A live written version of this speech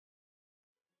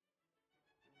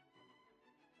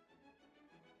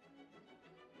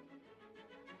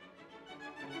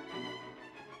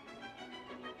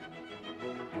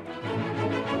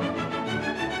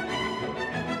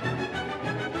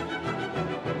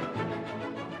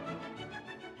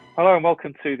Hello and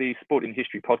welcome to the Sport in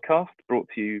History podcast, brought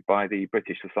to you by the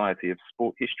British Society of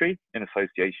Sport History in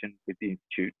association with the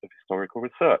Institute of Historical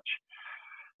Research.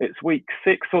 It's week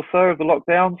 6 or so of the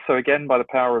lockdown, so again, by the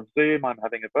power of Zoom, I'm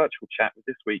having a virtual chat with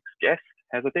this week's guest,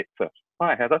 Heather Dicter.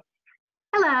 Hi, Heather.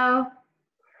 Hello.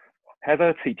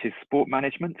 Heather teaches sport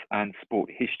management and sport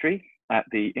history at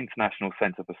the International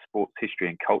Centre for Sports History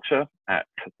and Culture at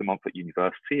the Montfort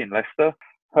University in Leicester.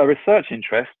 Her research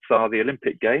interests are the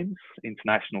Olympic Games,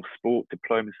 international sport,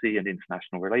 diplomacy and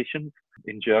international relations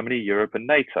in Germany, Europe and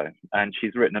NATO. And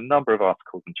she's written a number of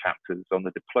articles and chapters on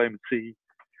the diplomacy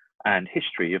and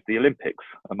history of the Olympics,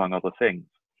 among other things.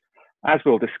 As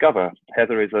we'll discover,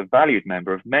 Heather is a valued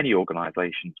member of many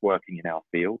organisations working in our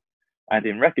field. And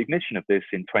in recognition of this,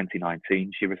 in 2019,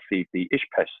 she received the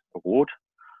ISPES Award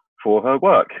for her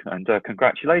work. And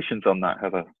congratulations on that,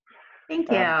 Heather. Thank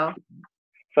you.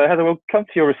 So Heather, we'll come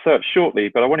to your research shortly,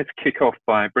 but I wanted to kick off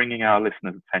by bringing our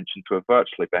listeners' attention to a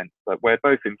virtual event that we're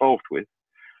both involved with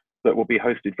that will be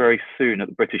hosted very soon at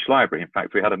the British Library. In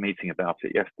fact, we had a meeting about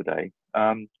it yesterday.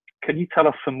 Can you tell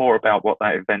us some more about what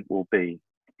that event will be?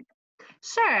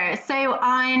 Sure. So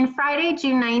on Friday,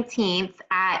 June 19th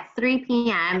at 3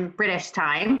 p.m. British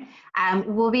time,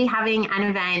 we'll be having an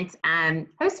event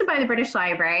hosted by the British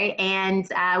Library, and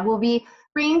we'll be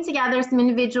bringing together some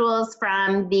individuals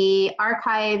from the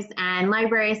archives and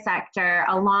library sector,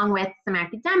 along with some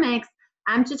academics,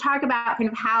 to talk about kind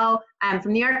of how,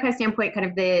 from the archive standpoint, kind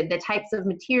of the types of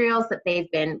materials that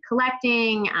they've been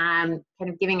collecting, kind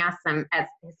of giving us some, as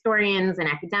historians and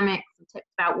academics, some tips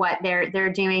about what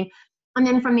they're doing. And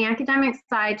then from the academic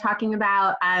side, talking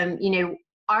about,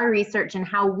 our research and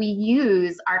how we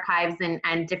use archives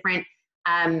and different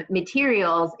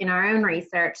materials in our own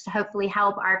research to hopefully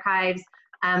help archives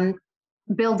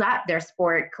build up their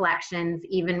sport collections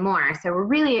even more. So we're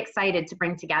really excited to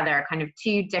bring together kind of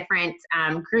two different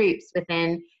groups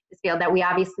within this field that we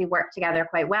obviously work together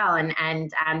quite well.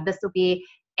 And this will be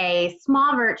a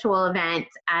small virtual event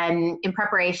in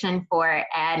preparation for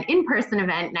an in-person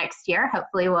event next year.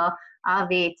 Hopefully we'll all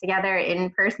be together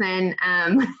in person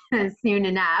soon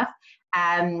enough.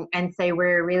 And so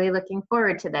we're really looking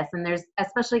forward to this. And there's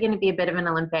especially going to be a bit of an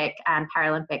Olympic and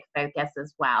Paralympic focus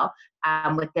as well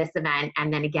with this event.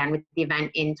 And then again with the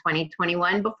event in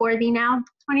 2021 before the now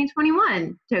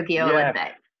 2021 Tokyo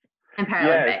Olympics and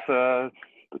Paralympics. Yeah,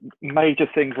 it's major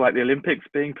things like the Olympics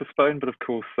being postponed, but of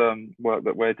course work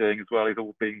that we're doing as well is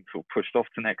all being sort of pushed off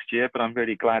to next year. But I'm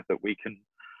really glad that we can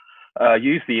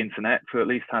use the internet to at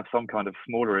least have some kind of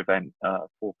smaller event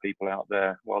for people out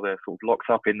there while they're sort of locked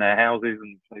up in their houses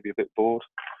and maybe a bit bored.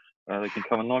 They can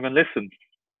come along and listen.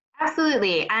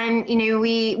 Absolutely. And,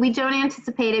 we don't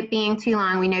anticipate it being too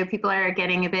long. We know people are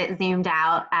getting a bit zoomed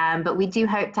out, but we do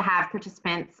hope to have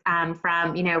participants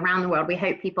from, around the world. We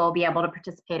hope people will be able to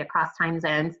participate across time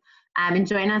zones and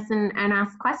join us and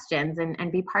ask questions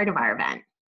and be part of our event.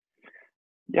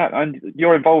 Yeah, and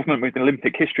your involvement with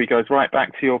Olympic history goes right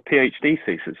back to your PhD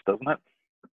thesis, doesn't it?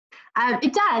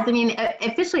 It does. I mean,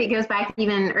 officially it goes back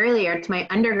even earlier to my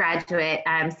undergraduate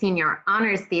senior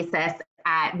honors thesis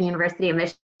at the University of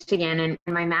Michigan and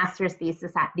my master's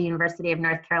thesis at the University of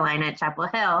North Carolina at Chapel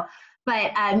Hill.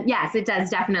 But yes, it does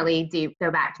definitely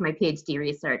go back to my PhD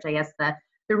research. I guess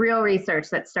the real research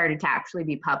that started to actually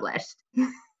be published.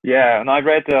 Yeah, and I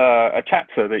read a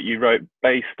chapter that you wrote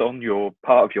based on your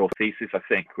part of your thesis, I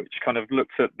think, which kind of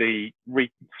looks at the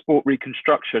sport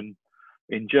reconstruction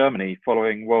in Germany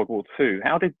following World War II.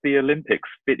 How did the Olympics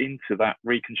fit into that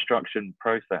reconstruction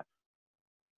process?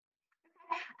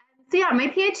 So yeah, my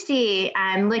PhD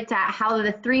looked at how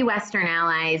the three Western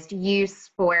allies use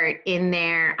sport in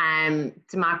their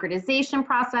democratization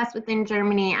process within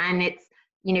Germany and its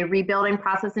rebuilding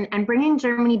process and bringing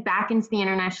Germany back into the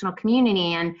international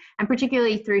community and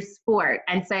particularly through sport.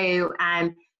 And so,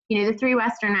 the three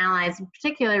Western allies in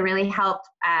particular really helped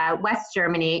West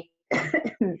Germany,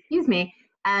 excuse me,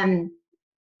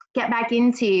 get back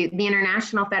into the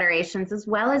international federations as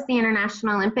well as the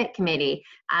International Olympic Committee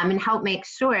and help make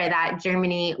sure that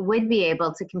Germany would be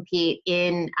able to compete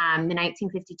in the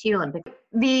 1952 Olympics.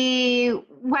 The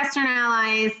Western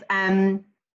allies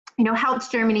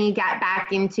helped Germany get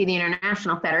back into the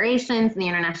international federations and the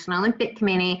International Olympic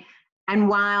Committee. And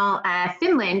while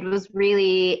Finland was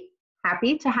really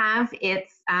happy to have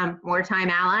its wartime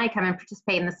ally come and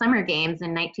participate in the Summer Games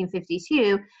in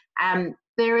 1952,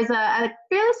 there was a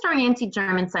fairly strong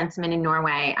anti-German sentiment in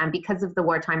Norway because of the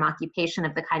wartime occupation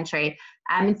of the country.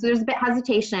 And so there's a bit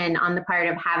hesitation on the part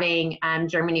of having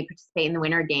Germany participate in the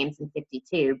Winter Games in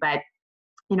 52. But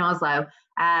in Oslo,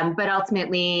 but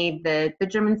ultimately the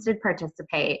Germans did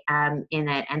participate in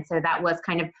it, and so that was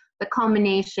kind of the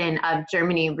culmination of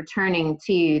Germany returning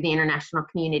to the international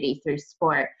community through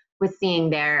sport, was seeing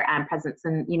their presence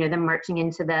and, them marching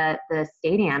into the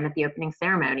stadium at the opening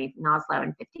ceremony in Oslo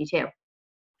in 52.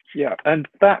 Yeah, and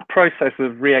that process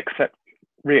of reacceptance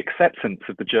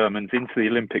of the Germans into the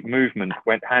Olympic movement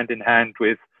went hand in hand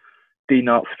with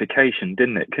denazification,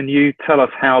 didn't it? Can you tell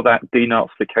us how that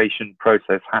denazification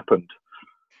process happened?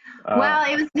 Well,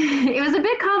 it was a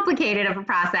bit complicated of a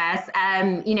process.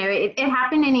 It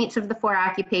happened in each of the 4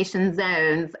 occupation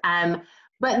zones,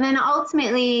 but then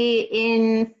ultimately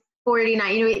in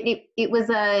 49, it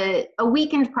was a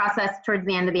weakened process towards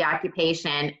the end of the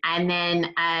occupation, and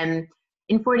then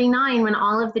in 49, when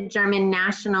all of the German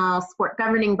national sport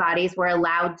governing bodies were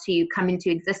allowed to come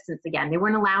into existence again, they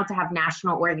weren't allowed to have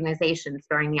national organizations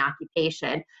during the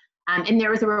occupation. And there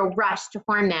was a real rush to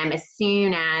form them as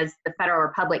soon as the Federal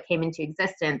Republic came into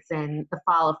existence in the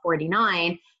fall of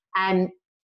 49. And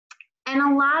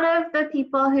a lot of the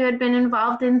people who had been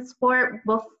involved in sport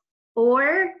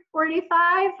before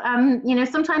 45,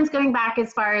 sometimes going back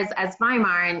as far as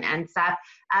Weimar and stuff,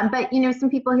 but, some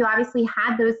people who obviously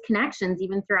had those connections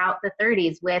even throughout the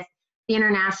 30s with the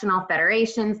international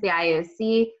federations, the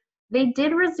IOC, they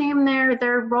did resume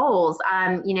their roles,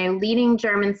 leading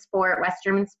German sport, West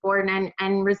German sport,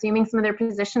 and resuming some of their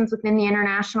positions within the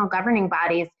international governing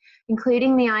bodies,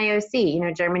 including the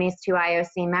IOC, Germany's 2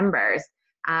 IOC members.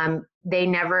 They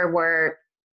never were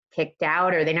kicked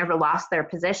out or they never lost their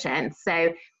position.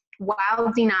 So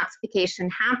while denazification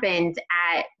happened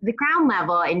at the ground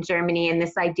level in Germany, and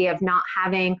this idea of not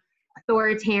having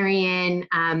authoritarian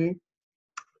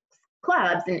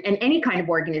clubs and any kind of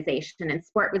organization, and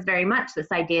sport was very much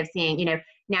this idea of seeing,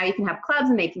 now you can have clubs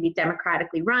and they can be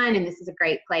democratically run, and this is a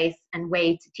great place and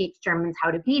way to teach Germans how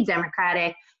to be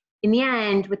democratic. In the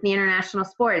end, with the international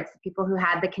sports, people who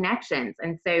had the connections.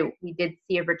 And so we did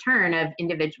see a return of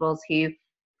individuals who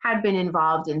had been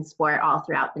involved in sport all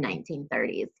throughout the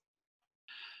 1930s.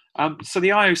 So the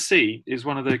IOC is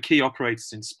one of the key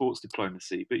operators in sports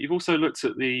diplomacy, but you've also looked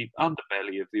at the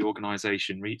underbelly of the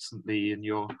organisation recently in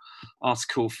your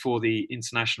article for the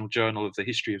International Journal of the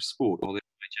History of Sport, or the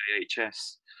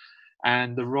IJHS,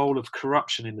 and the role of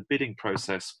corruption in the bidding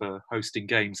process for hosting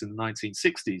games in the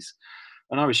 1960s.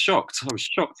 And I was shocked,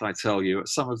 I tell you, at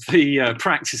some of the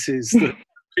practices that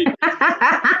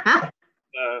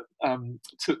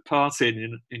took part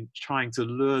in trying to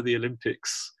lure the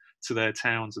Olympics to their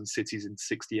towns and cities in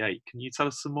 68. Can you tell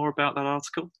us some more about that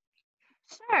article?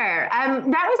 Sure. That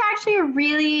was actually a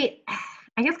really,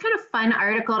 kind of fun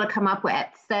article to come up with.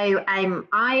 So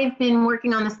I've been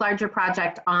working on this larger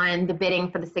project on the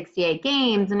bidding for the 68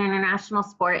 games in international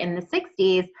sport in the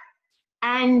 60s.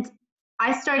 And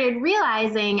I started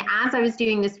realizing as I was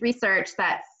doing this research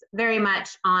that's very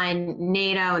much on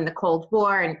NATO and the Cold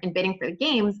War and bidding for the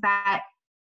games, that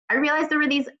I realized there were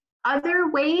these other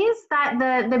ways that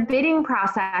the bidding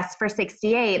process for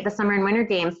 68, the Summer and Winter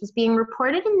Games, was being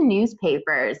reported in the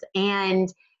newspapers,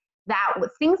 and that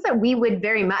things that we would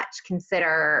very much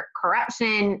consider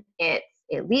corruption, it's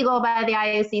illegal by the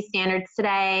IOC standards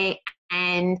today,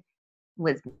 and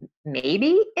was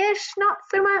maybe-ish not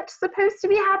so much supposed to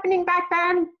be happening back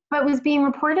then, but was being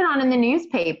reported on in the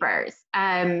newspapers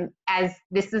as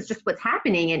this is just what's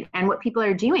happening and what people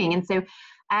are doing. And so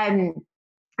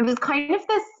it was kind of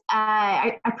this,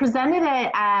 I presented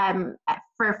it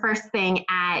for first thing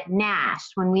at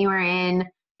NASH when we were in, I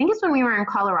think it's when we were in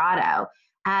Colorado.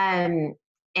 And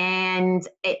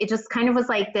it just kind of was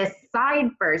like this side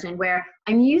version where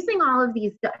I'm using all of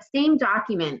these same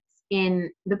documents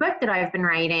in the book that I've been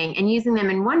writing and using them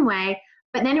in one way,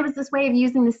 but then it was this way of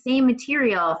using the same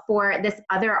material for this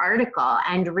other article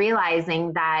and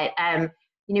realizing that,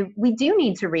 we do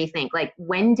need to rethink, like,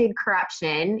 when did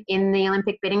corruption in the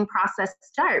Olympic bidding process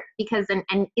start? Because,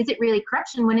 and is it really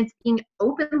corruption when it's being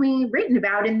openly written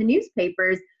about in the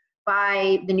newspapers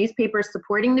by the newspapers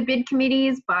supporting the bid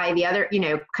committees, by the other,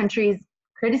 countries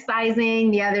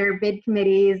criticizing the other bid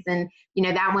committees, and,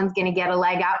 that one's going to get a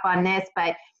leg up on this,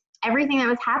 but everything that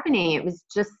was happening, it was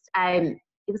just, it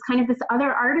was kind of this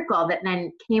other article that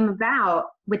then came about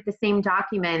with the same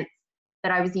documents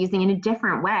that I was using in a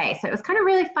different way. So it was kind of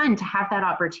really fun to have that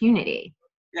opportunity.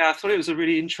 Yeah, I thought it was a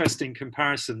really interesting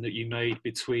comparison that you made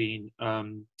between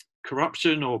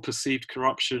corruption or perceived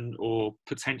corruption or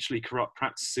potentially corrupt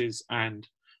practices and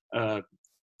the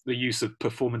use of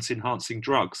performance-enhancing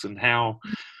drugs, and how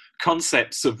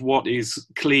concepts of what is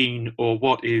clean or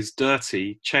what is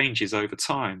dirty changes over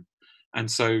time. And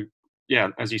so, yeah,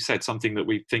 as you said, something that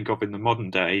we think of in the modern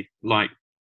day, like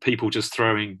people just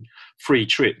throwing free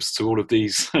trips to all of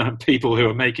these people who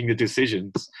are making the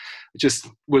decisions, just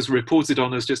was reported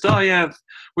on as just, oh yeah,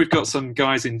 we've got some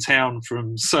guys in town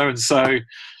from so and so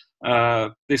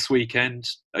this weekend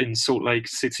in Salt Lake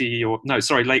City, or no,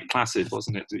 sorry, Lake Placid,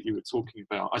 wasn't it, that you were talking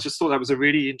about? I just thought that was a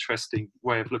really interesting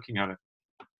way of looking at it.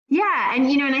 Yeah, and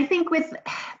and I think with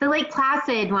the Lake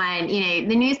Placid one,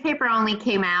 the newspaper only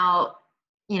came out,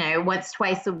 once,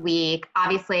 twice a week.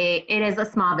 Obviously, it is a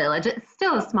small village. It's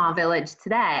still a small village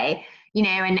today,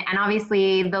 and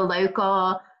obviously the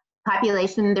local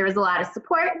population, there was a lot of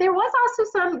support. There was also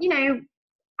some,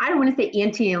 I don't want to say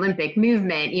anti-Olympic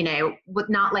movement,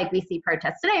 not like we see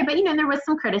protests today, but, there was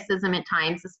some criticism at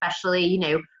times, especially,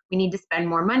 we need to spend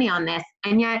more money on this.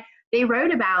 And yet they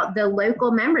wrote about the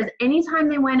local members. Anytime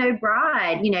they went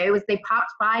abroad, it was they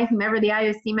popped by whomever the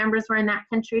IOC members were in that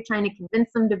country, trying to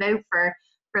convince them to vote for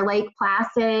Lake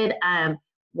Placid.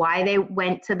 Why they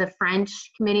went to the French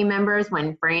committee members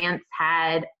when France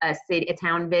had a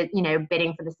town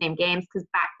bidding for the same games, because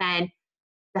back then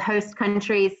the host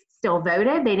countries still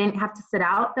voted. They didn't have to sit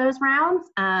out those rounds,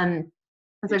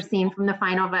 as I've seen from the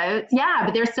final votes. Yeah,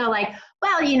 but they're still like,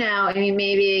 well,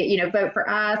 maybe, vote for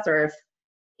us, or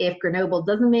if Grenoble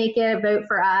doesn't make it, vote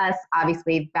for us.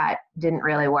 Obviously, that didn't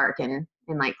really work in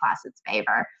Lake Placid's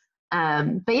favor.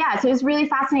 But yeah, so it was really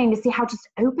fascinating to see how just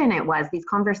open it was, these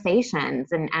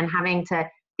conversations, and having to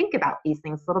think about these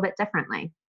things a little bit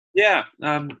differently. Yeah,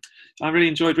 I really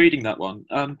enjoyed reading that one.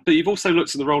 But you've also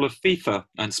looked at the role of FIFA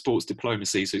and sports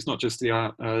diplomacy, so it's not just the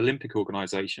Olympic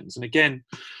organisations. And again,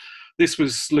 this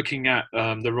was looking at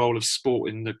the role of sport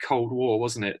in the Cold War,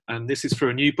 wasn't it? And this is for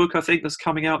a new book, I think, that's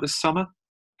coming out this summer.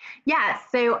 Yeah,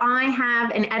 so I have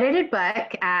an edited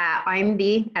book. I'm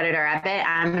the editor of it,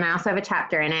 and I also have a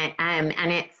chapter in it, and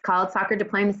it's called Soccer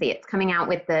Diplomacy. It's coming out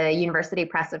with the University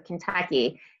Press of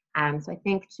Kentucky. So I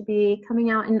think it should be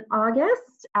coming out in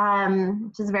August,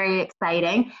 which is very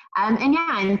exciting.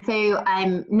 And so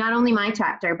not only my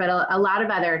chapter, but a lot of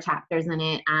other chapters in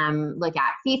it look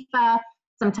at FIFA,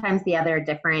 sometimes the other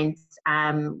different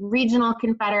regional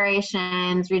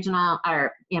confederations, regional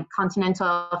or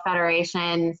continental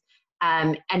federations,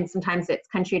 and sometimes it's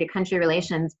country-to-country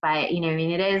relations. But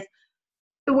it is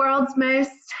the world's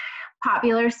most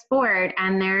popular sport,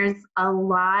 and there's a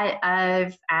lot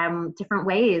of different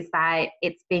ways that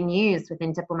it's been used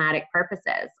within diplomatic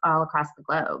purposes all across the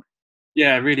globe.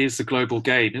 Yeah, it really is the global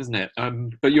game, isn't it?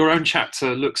 But your own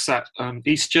chapter looks at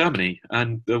East Germany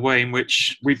and the way in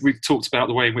which we've talked about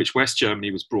the way in which West Germany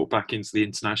was brought back into the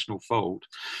international fold.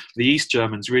 The East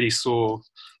Germans really saw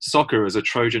soccer as a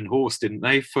Trojan horse, didn't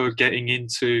they, for getting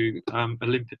into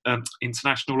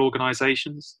international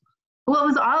organisations? Well, it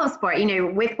was all of sport.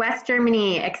 With West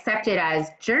Germany accepted as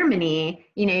Germany,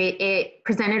 it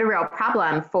presented a real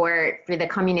problem for the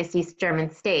communist East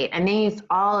German state. And they used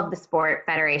all of the sport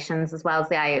federations as well as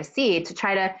the IOC to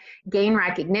try to gain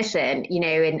recognition,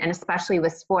 and especially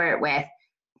with sport, with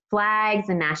flags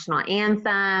and national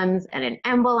anthems and an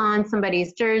emblem on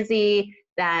somebody's jersey,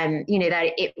 then,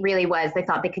 that it really was, they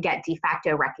thought they could get de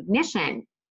facto recognition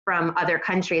from other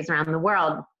countries around the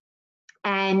world.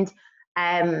 And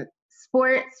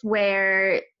sports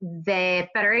where the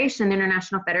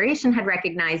International Federation had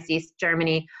recognized East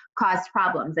Germany caused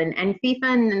problems, and FIFA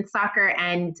and soccer,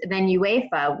 and then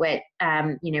UEFA, with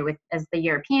as the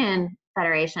European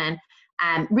Federation,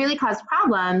 really caused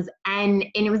problems, and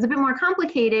it was a bit more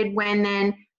complicated when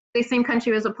then the same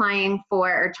country was applying for,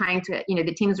 or trying to,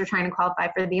 the teams were trying to qualify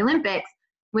for the Olympics,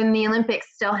 when the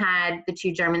Olympics still had the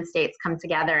two German states come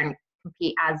together and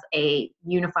compete as a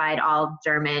unified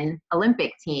all-German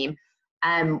Olympic team.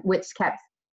 Which kept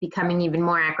becoming even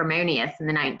more acrimonious in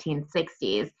the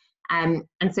 1960s. And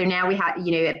so now we have,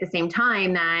 at the same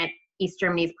time that East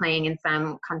Germany is playing in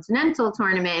some continental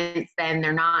tournaments, then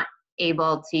they're not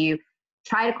able to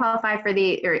try to qualify for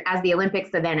as the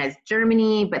Olympics, so then as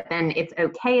Germany, but then it's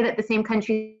okay that the same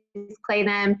countries play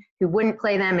them who wouldn't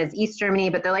play them as East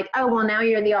Germany, but they're like, oh, well, now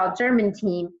you're the all-German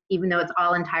team, even though it's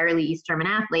all entirely East German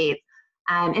athletes.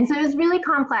 And so it was really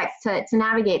complex to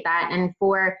navigate that. And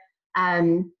for I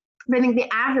think the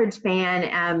average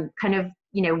fan kind of,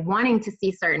 wanting to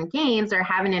see certain games or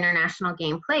have an international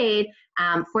game played,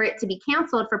 for it to be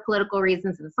canceled for political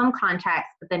reasons in some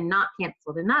contexts, but then not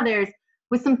canceled in others,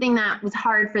 was something that was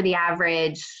hard for the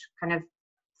average kind of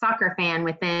soccer fan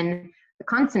within the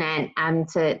continent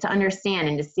to understand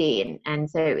and to see. And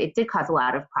so it did cause a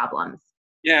lot of problems.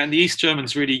 Yeah, and the East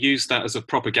Germans really used that as a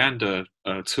propaganda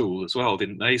tool as well,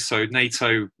 didn't they? So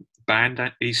NATO banned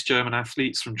East German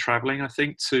athletes from travelling, I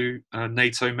think, to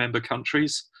NATO member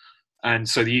countries. And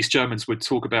so the East Germans would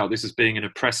talk about this as being an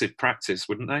oppressive practice,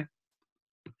 wouldn't they?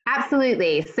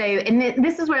 Absolutely. So, and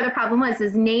this is where the problem was: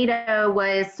 is NATO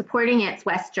was supporting its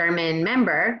West German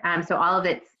member, so all of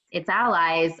its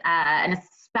allies, and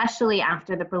especially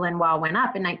after the Berlin Wall went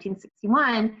up in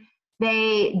 1961,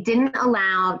 they didn't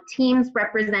allow teams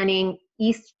representing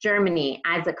East Germany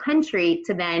as a country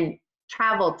to then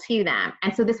travel to them.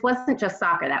 And so this wasn't just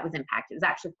soccer that was impacted; it was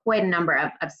actually quite a number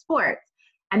of sports.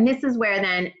 And this is where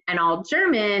then an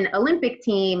all-German Olympic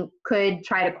team could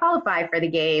try to qualify for the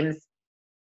games,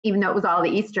 even though it was all the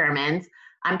East Germans,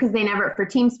 because they never, for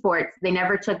team sports, they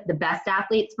never took the best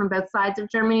athletes from both sides of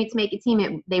Germany to make a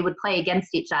team. They would play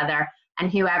against each other,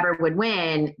 and whoever would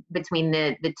win between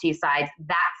the two sides,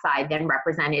 that side then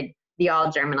represented the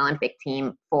all-German Olympic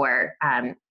team for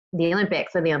the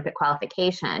Olympics, or the Olympic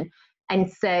qualification. And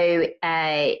so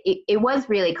it was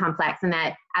really complex in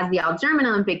that as the all-German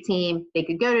Olympic team, they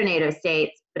could go to NATO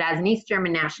states, but as an East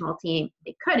German national team,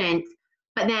 they couldn't.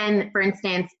 But then, for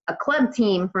instance, a club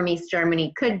team from East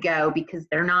Germany could go because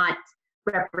they're not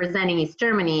representing East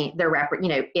Germany. They're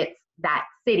it's that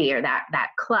city or that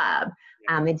club.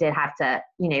 They did have to,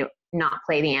 not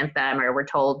play the anthem, or were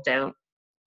told don't,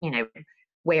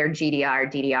 wear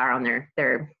GDR, DDR on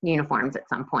their uniforms at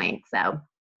some point. So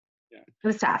yeah, it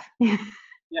was tough. Yeah.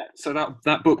 So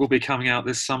that book will be coming out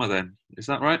this summer then. Is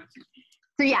that right?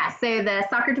 So yeah, so the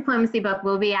soccer diplomacy book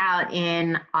will be out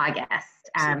in August,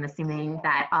 assuming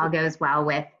that all goes well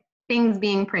with things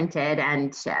being printed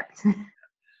and shipped.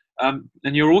 And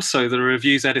you're also the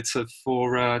reviews editor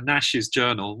for NASH's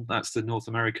journal. That's the North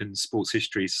American Sports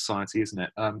History Society, isn't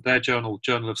it? Their journal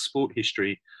of Sport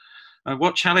History.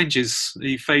 What challenges are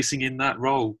you facing in that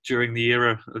role during the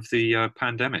era of the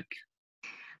pandemic?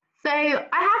 So I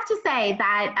have to say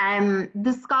that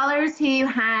the scholars who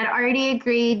had already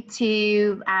agreed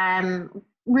to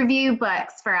review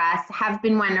books for us have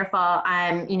been wonderful.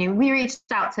 We reached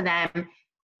out to them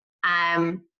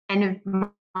end of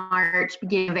March,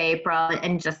 beginning of April,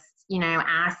 and just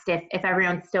asked if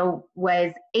everyone still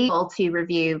was able to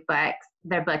review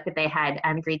their book that they had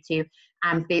agreed to.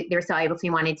 They were still able to,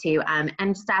 wanted to,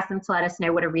 and just asked them to let us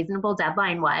know what a reasonable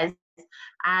deadline was.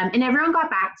 And everyone got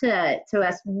back to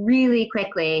us really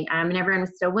quickly, and everyone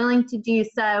was still willing to do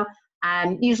so.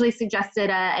 Usually suggested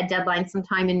a deadline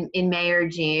sometime in May or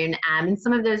June, and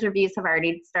some of those reviews have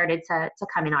already started to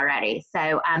come in already.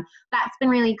 So that's been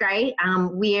really great.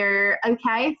 We're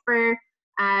okay for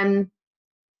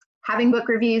having book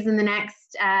reviews in the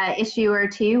next issue or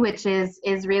two, which is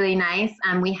really nice.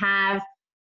 We have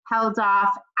held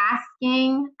off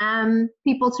asking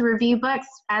people to review books,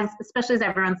 especially as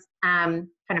everyone's kind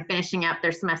of finishing up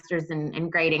their semesters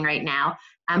and grading right now.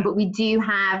 But we do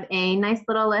have a nice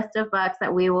little list of books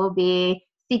that we will be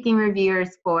seeking reviewers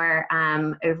for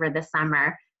over the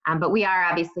summer. But we are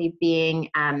obviously being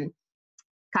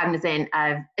cognizant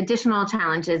of additional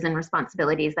challenges and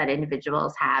responsibilities that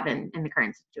individuals have in the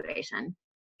current situation.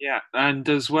 Yeah, and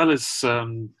as well as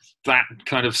that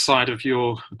kind of side of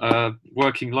your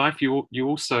working life, you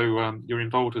also you're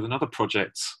involved with another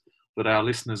project that our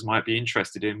listeners might be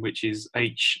interested in, which is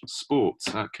H Sport.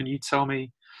 Can you tell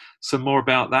me some more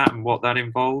about that and what that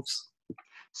involves?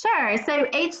 Sure. So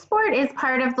H Sport is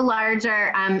part of the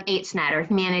larger HNet, or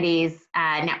Humanities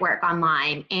Network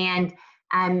Online, and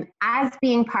as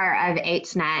being part of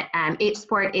HNet, H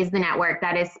Sport is the network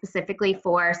that is specifically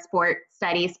for sport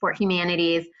studies, sport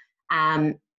humanities.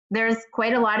 There's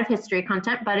quite a lot of history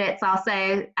content, but it's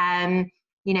also,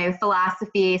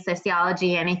 philosophy,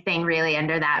 sociology, anything really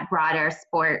under that broader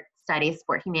sport studies,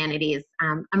 sport humanities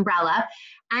umbrella.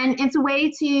 And it's a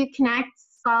way to connect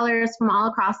scholars from all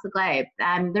across the globe.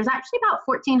 There's actually about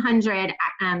 1,400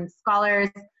 scholars,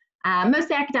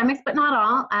 mostly academics, but not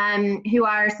all, who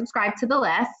are subscribed to the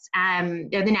list,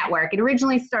 or the network. It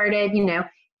originally started, in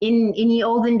the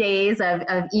olden days of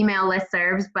email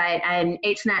listservs, but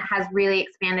HNet has really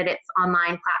expanded its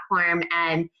online platform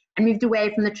and moved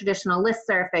away from the traditional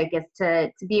listserv focus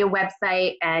to be a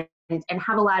website and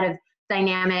have a lot of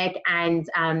dynamic and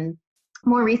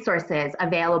more resources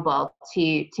available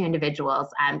to individuals.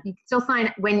 You can still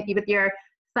sign if you're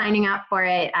signing up for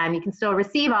it. You can still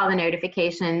receive all the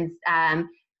notifications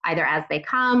either as they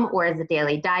come or as a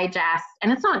daily digest,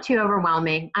 and it's not too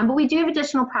overwhelming. But we do have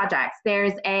additional projects.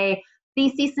 There's a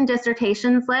theses and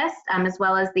dissertations list, as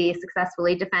well as the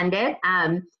successfully defended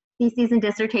theses and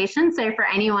dissertations. So for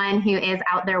anyone who is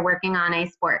out there working on a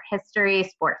sport history,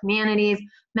 sport humanities,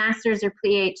 master's or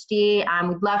PhD,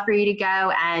 we'd love for you to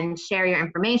go and share your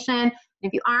information.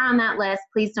 If you are on that list,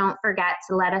 please don't forget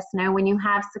to let us know when you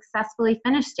have successfully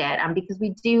finished it, because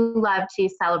we do love to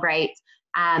celebrate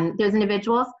those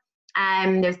individuals,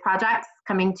 those projects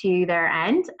coming to their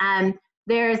end.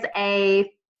 There's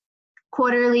a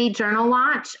quarterly journal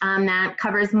watch that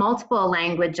covers multiple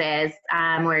languages,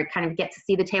 where you kind of get to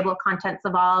see the table of contents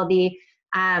of all the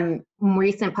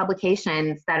recent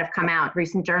publications that have come out,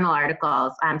 recent journal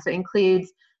articles. So it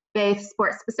includes both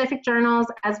sport-specific journals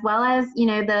as well as,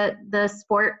 the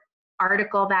sport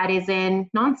article that is in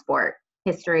non-sport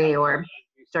history or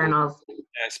journals.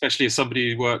 Especially as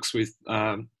somebody who works with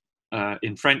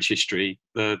in French history,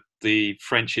 the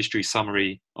French history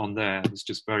summary on there is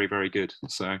just very, very good.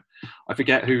 So I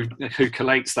forget who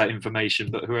collates that information,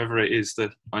 but whoever it is,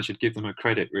 that I should give them a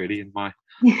credit really in my.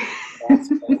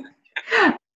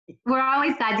 We're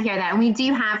always glad to hear that, and we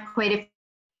do have quite a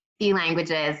few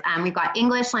languages. We've got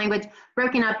English language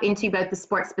broken up into both the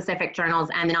sport-specific journals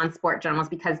and the non-sport journals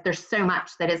because there's so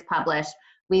much that is published.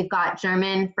 We've got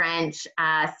German, French,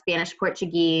 Spanish,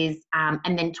 Portuguese,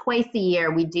 and then twice a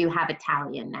year we do have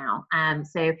Italian now.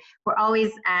 So we're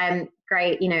always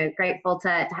grateful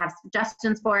to have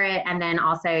suggestions for it, and then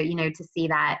also to see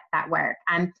that work.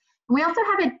 We also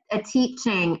have a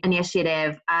teaching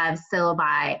initiative of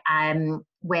syllabi,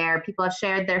 where people have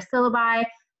shared their syllabi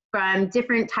from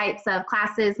different types of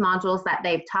classes, modules that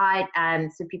they've taught,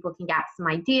 so people can get some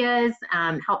ideas,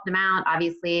 help them out.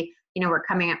 Obviously, we're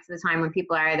coming up to the time when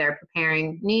people are either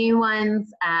preparing new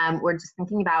ones or just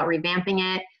thinking about revamping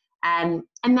it. And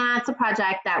that's a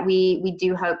project that we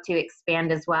do hope to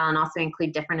expand as well, and also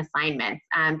include different assignments,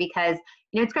 because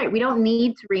it's great. We don't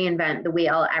need to reinvent the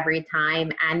wheel every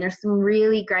time, and there's some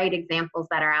really great examples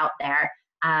that are out there,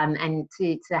 and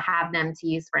to have them to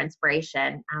use for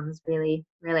inspiration is really,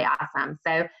 really awesome.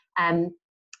 So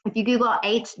if you Google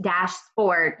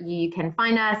H-Sport, you can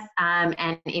find us,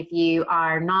 and if you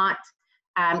are not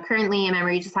currently a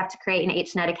member, you just have to create an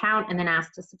HNet account and then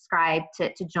ask to subscribe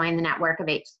to join the network of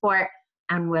H-Sport,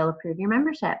 and we'll approve your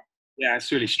membership. Yeah,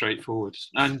 it's really straightforward.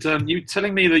 And you were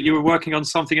telling me that you were working on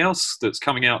something else that's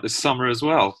coming out this summer as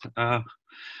well.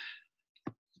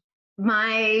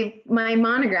 My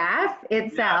monograph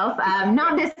itself,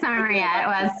 not this summer yet.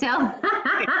 Well, still,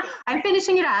 I'm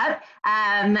finishing it up.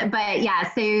 But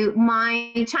yeah, so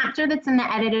my chapter that's in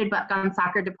the edited book on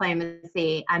soccer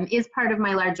diplomacy is part of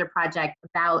my larger project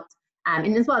about,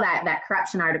 and as well that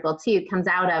corruption article too comes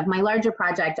out of my larger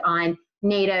project on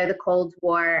NATO, the Cold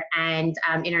War, and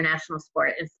international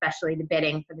sport, especially the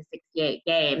bidding for the 68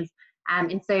 games.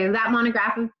 And so that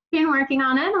monograph, I've been working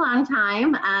on it a long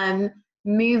time.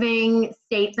 Moving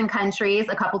states and countries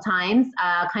a couple times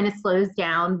kind of slows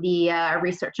down the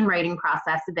research and writing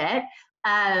process a bit.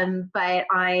 But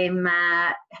I'm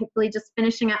hopefully just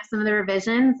finishing up some of the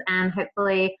revisions, and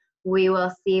hopefully we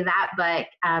will see that book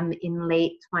in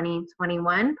late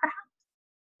 2021, perhaps.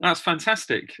 That's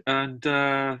fantastic. And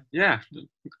yeah,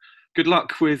 good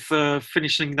luck with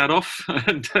finishing that off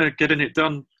and getting it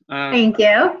done. Thank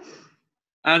you.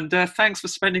 And thanks for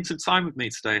spending some time with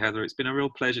me today, Heather. It's been a real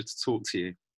pleasure to talk to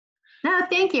you. No,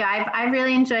 thank you. I've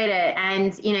really enjoyed it.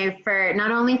 And, for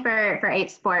not only for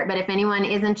H-Sport, but if anyone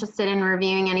is interested in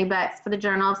reviewing any books for the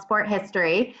Journal of Sport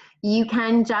History, you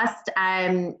can just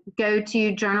go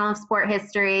to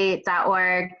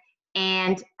journalofsporthistory.org,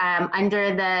 and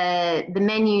under the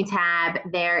menu tab,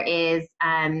 there is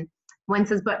one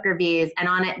says book reviews, and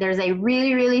on it, there's a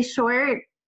really, really short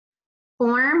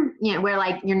form, where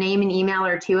like your name and email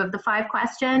are 2 of the 5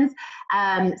 questions.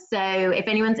 So if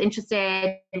anyone's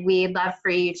interested, we'd love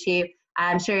for you to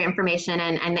share your information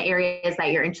and the areas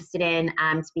that you're interested in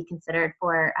to be considered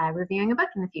for reviewing a book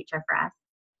in the future for us.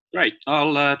 Great.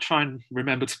 I'll try and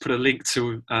remember to put a link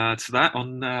to that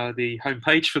on the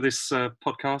homepage for this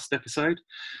podcast episode.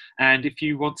 And if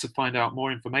you want to find out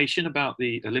more information about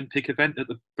the Olympic event at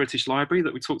the British Library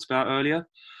that we talked about earlier,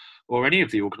 or any of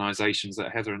the organisations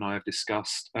that Heather and I have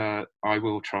discussed, I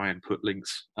will try and put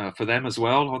links for them as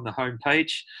well on the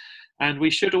homepage. And we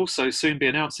should also soon be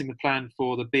announcing the plan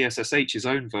for the BSSH's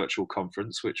own virtual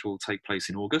conference, which will take place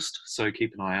in August. So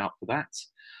keep an eye out for that.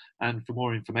 And for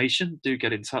more information, do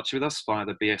get in touch with us via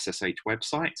the BSSH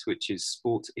website, which is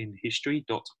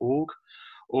sportinhistory.org,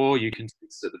 or you can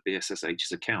visit the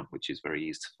BSSH's account, which is very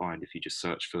easy to find if you just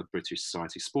search for British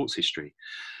Society Sports History.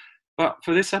 But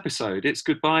for this episode, it's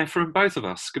goodbye from both of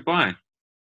us. Goodbye.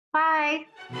 Bye.